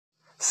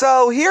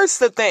So here's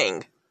the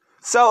thing.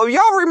 So if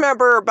y'all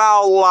remember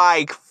about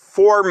like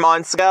 4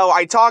 months ago,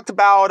 I talked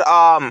about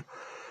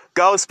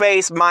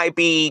Ghostface might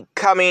be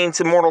coming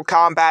to Mortal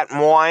Kombat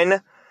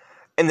 1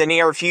 in the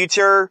near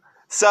future.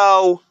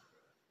 So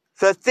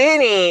the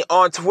Thinny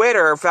on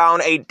Twitter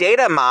found a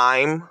data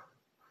mine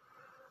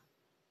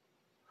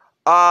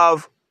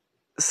of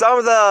some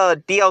of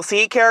the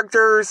DLC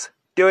characters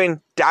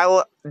doing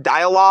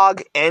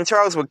dialogue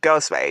intros with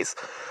Ghostface.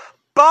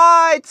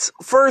 But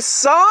for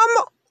some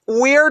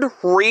weird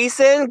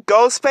reason,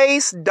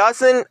 Ghostface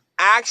doesn't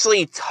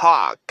actually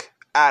talk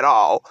at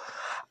all.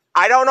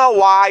 I don't know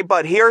why,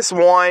 but here's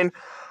one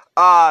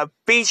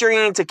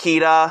featuring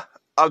Takeda.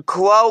 A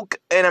cloak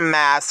and a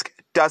mask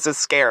doesn't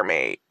scare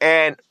me.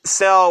 And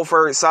still,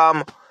 for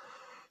some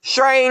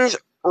strange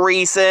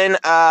reason,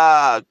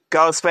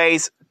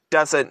 Ghostface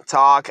doesn't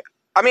talk.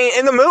 I mean,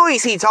 in the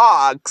movies he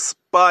talks,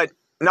 but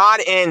not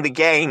in the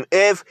game,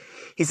 if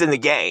he's in the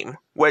game,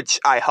 which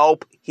I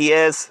hope he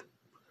is.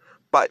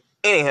 But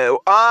anywho,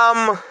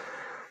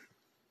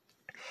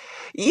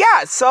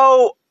 yeah,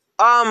 so,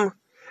 and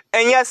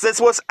yes, this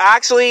was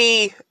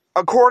actually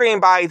according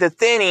by the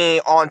Thinny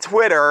on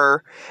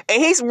Twitter,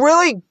 and he's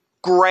really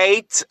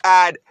great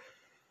at,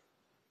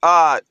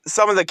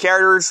 some of the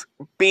characters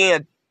being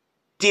a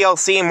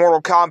DLC in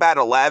Mortal Kombat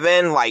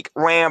 11, like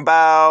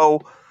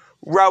Rambo,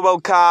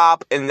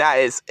 RoboCop, and that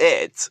is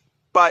it.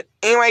 But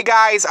anyway,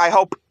 guys, I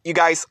hope you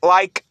guys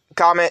like,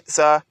 comment,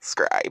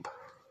 subscribe.